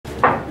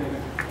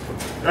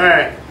All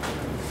right.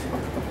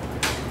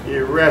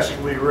 You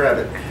rascally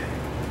rabbit.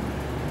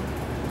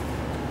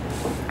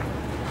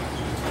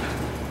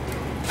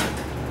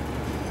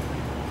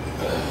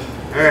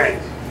 All right.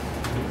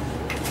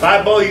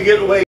 5-ball, you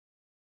get away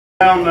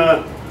down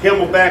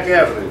Camelback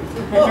Avenue.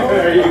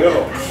 There you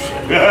go.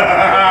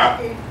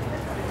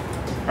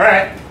 All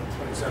right.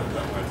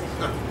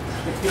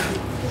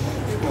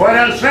 Quite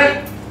on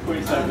set?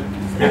 27.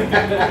 Hey,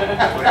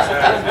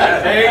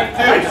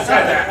 I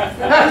said that.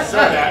 I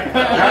said that.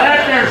 Now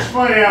that there's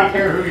funny, I don't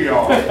care who you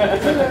are.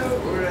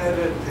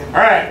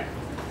 All right.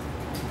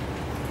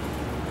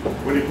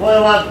 When you play a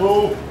lot of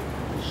pool,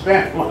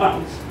 stand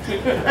lines.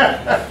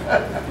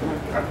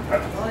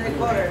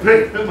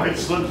 My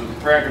son's is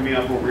cracking me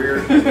up over here.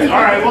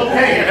 All right, we'll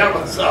take it.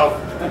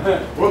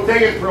 We'll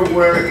take it from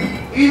where,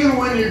 even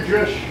when you're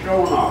just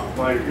showing off.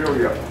 Like, here we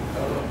go.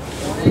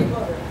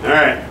 All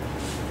right.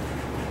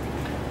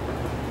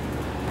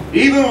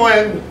 Even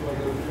when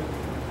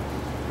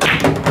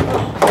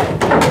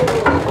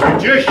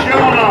you're just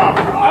showing off.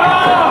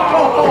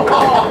 Oh!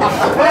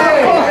 Hey,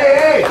 hey,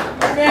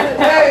 hey!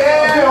 Hey,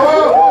 hey,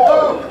 whoa,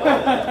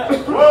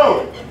 whoa,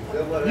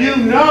 whoa! You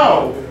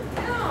know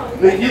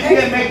that you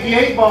can't make the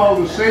 8-ball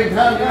at the same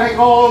time you make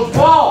all those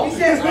balls.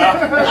 Right?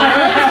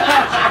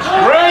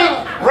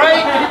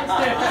 Right?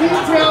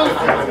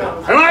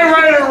 Am I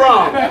right or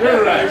wrong?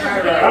 You're right.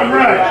 I'm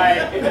right.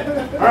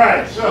 All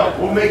right, so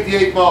we'll make the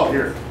 8-ball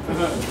here.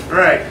 All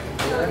right.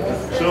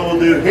 So we'll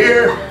do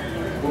here.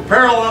 We'll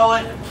parallel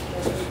it.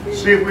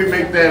 See if we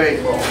make that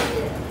 8-ball.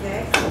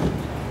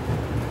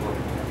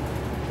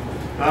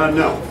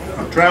 No.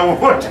 I'll try one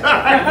more time.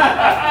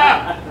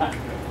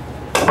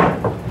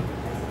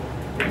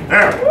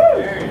 There.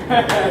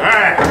 All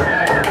right.